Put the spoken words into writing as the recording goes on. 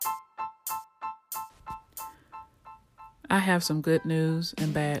I have some good news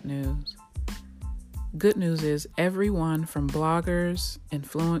and bad news. Good news is everyone from bloggers,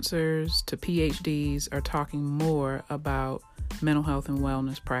 influencers, to PhDs are talking more about mental health and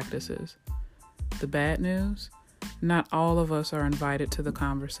wellness practices. The bad news? Not all of us are invited to the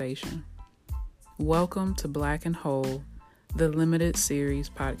conversation. Welcome to Black and Whole, the limited series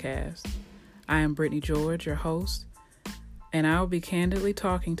podcast. I am Brittany George, your host, and I will be candidly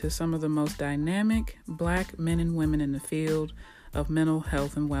talking to some of the most dynamic Black men and women in the field of mental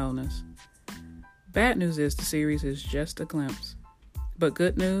health and wellness. Bad news is the series is just a glimpse. But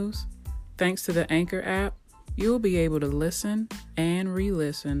good news, thanks to the Anchor app, you'll be able to listen and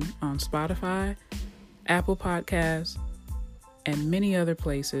re-listen on Spotify, Apple Podcasts, and many other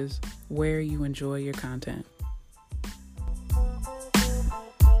places where you enjoy your content.